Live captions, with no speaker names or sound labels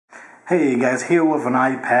Hey guys, here with an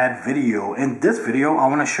iPad video. In this video, I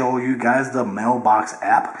want to show you guys the Mailbox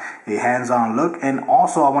app, a hands-on look, and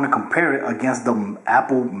also I want to compare it against the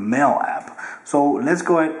Apple Mail app. So let's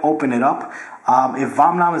go ahead and open it up. If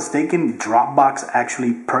I'm not mistaken, Dropbox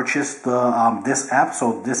actually purchased the this app,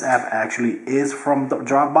 so this app actually is from the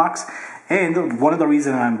Dropbox. And one of the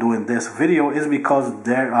reasons I'm doing this video is because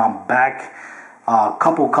they're back a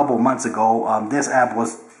couple months ago. This app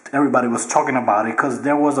everybody was talking about it because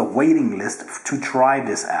there was a waiting list to try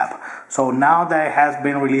this app. So now that it has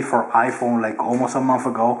been released for iPhone like almost a month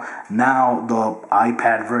ago, now the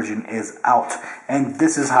iPad version is out. And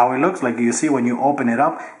this is how it looks like. You see when you open it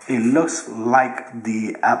up, it looks like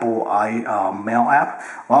the Apple Mail app.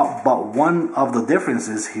 Well, but one of the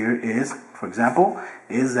differences here is, for example,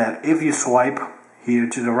 is that if you swipe here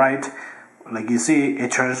to the right, like you see,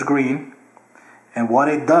 it turns green. And what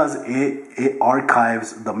it does, it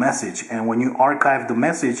archives the message. And when you archive the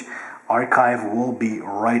message, archive will be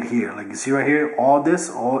right here. Like you see right here,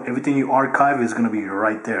 everything you archive is going to be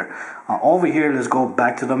right there. Over here, let's go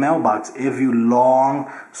back to the Mailbox. If you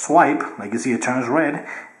long swipe, like you see, it turns red,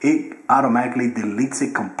 it automatically deletes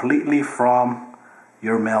it completely from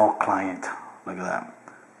your mail client. Look at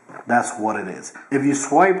that. That's what it is. If you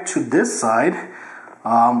swipe to this side,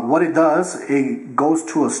 what it does, it goes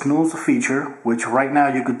to a snooze feature, which right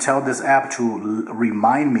now you could tell this app to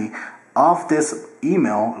remind me of this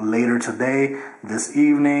email later today, this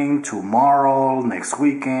evening, tomorrow, next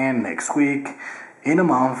weekend, next week, in a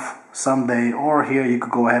month, someday, or here you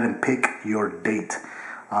could go ahead and pick your date.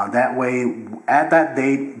 That way, at that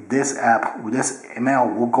date, this email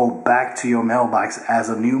will go back to your mailbox as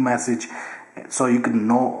a new message, so you can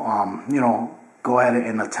know, go ahead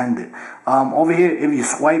and attend it. Over here, if you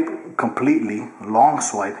swipe completely, long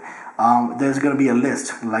swipe, there's going to be a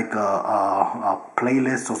list, like a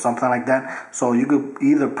playlist or something like that. So you could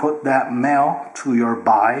either put that mail to your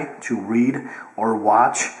buy to read or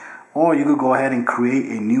watch, or you could go ahead and create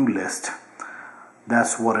a new list.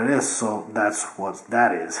 That's what it is. So that's what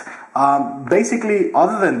that is. Basically,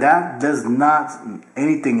 other than that, there's not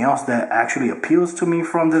anything else that actually appeals to me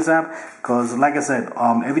from this app. Because, like I said,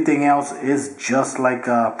 everything else is just like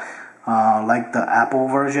the Apple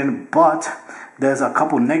version. But there's a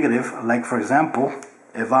couple negative. Like, for example,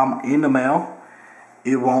 if I'm in the mail,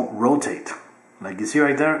 it won't rotate. Like you see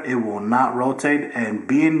right there, it will not rotate. And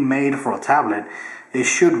being made for a tablet, it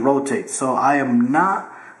should rotate. So I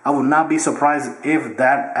would not be surprised if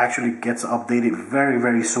that actually gets updated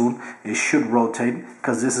very soon. It should rotate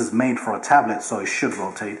because this is made for a tablet, so it should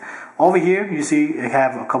rotate. Over here, you see it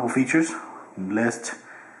have a couple features: list,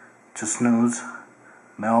 to snooze,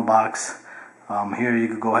 mailbox. Here you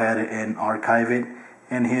could go ahead and archive it,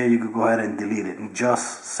 and here you could go ahead and delete it. And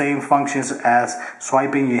just same functions as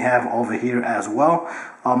swiping you have over here as well.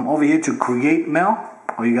 Over here to create mail,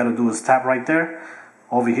 all you gotta do is tap right there.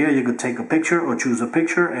 Over here, you could take a picture or choose a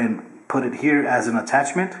picture and put it here as an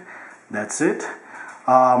attachment. That's it.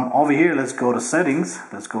 Over here, let's go to settings.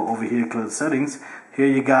 Let's go over here, click settings. Here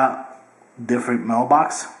you got different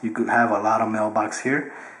mailbox. You could have a lot of mailbox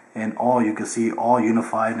here, and you can see all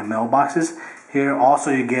unified mailboxes. Here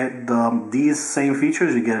also you get these same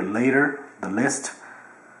features. You get it later, the list.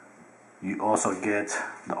 You also get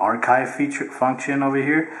the archive function over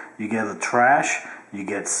here. You get the trash. You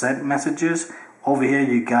get sent messages. Over here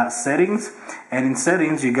you got settings, and in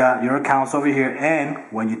settings you got your accounts over here, and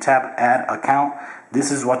when you tap add account, this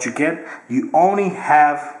is what you get. You only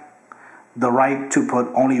have the right to put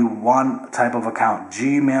only one type of account,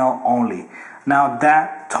 Gmail only. Now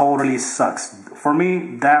that totally sucks. For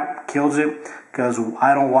me, that kills it, because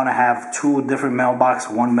I don't want to have two different mailbox,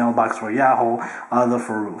 one mailbox for Yahoo, other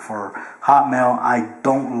for Hotmail. I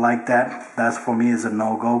don't like that. That's, for me, is a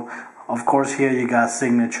no-go. Of course, here you got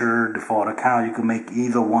signature, default account. You can make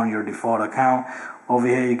either one your default account. Over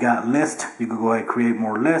here you got list. You could go ahead and create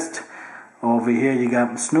more list. Over here you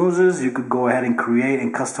got snoozes. You could go ahead and create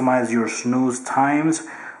and customize your snooze times.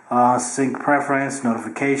 Sync preference,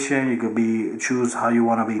 notification. You could choose how you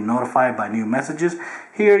want to be notified by new messages.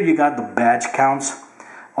 Here you got the badge counts.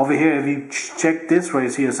 Over here, if you check this right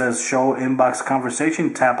here, it says show inbox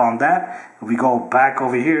conversation. Tap on that. If we go back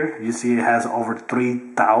over here, you see it has over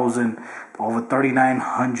 3,000, over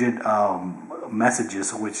 3,900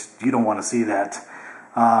 messages, which you don't want to see that.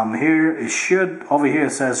 Over here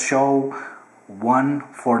it says show one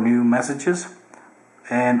for new messages.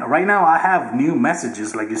 And right now I have new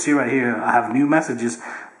messages, like you see right here, I have new messages,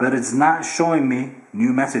 but it's not showing me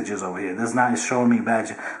new messages over here. That's not showing me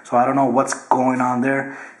badge. So I don't know what's going on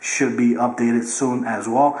there. Should be updated soon as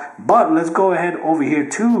well. But let's go ahead over here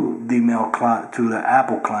to the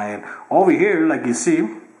Apple client. Over here, like you see,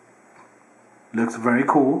 Looks very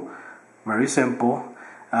cool, very simple.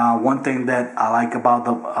 One thing that I like about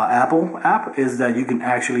the Apple app is that you can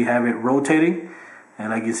actually have it rotating,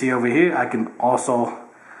 and like you see over here, I can also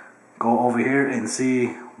go over here and see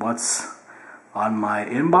what's on my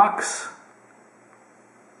inbox.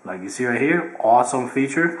 Like you see right here, awesome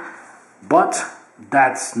feature. But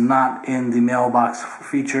that's not in the Mailbox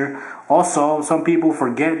feature. Also, some people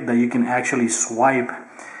forget that you can actually swipe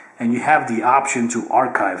and you have the option to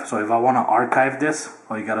archive. So if I want to archive this,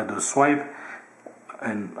 all you gotta do is swipe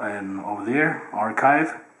and over there,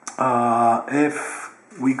 archive. If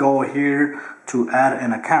we go here to add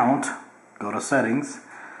an account, go to settings,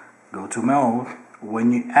 go to mail.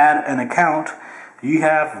 When you add an account, you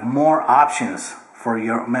have more options for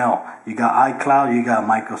your mail. You got iCloud, you got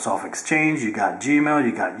Microsoft Exchange, you got Gmail,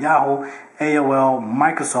 you got Yahoo, AOL,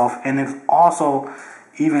 Microsoft, and it also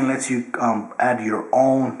even lets you add your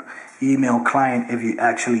own email client if you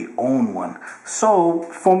actually own one. So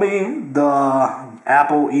for me, the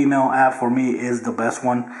Apple email app for me is the best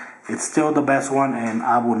one. It's still the best one, and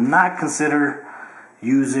I would not consider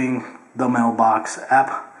using the Mailbox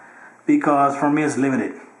app because for me it's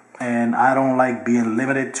limited. And I don't like being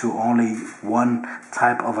limited to only one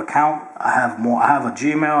type of account. I have more. I have a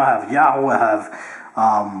Gmail, I have Yahoo, I have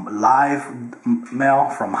Live Mail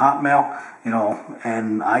from Hotmail,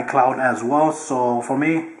 and iCloud as well. So for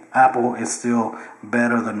me, Apple is still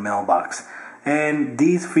better than Mailbox. And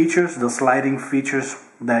these features, the sliding features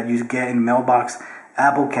that you get in Mailbox,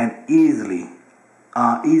 Apple can easily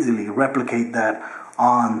replicate that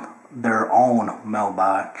on their own mail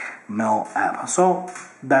app. So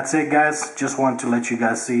that's it, guys. Just want to let you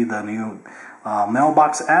guys see the new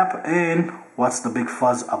Mailbox app and what's the big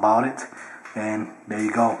fuzz about it. And there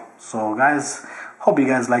you go. So guys, hope you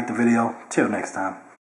guys liked the video. Till next time.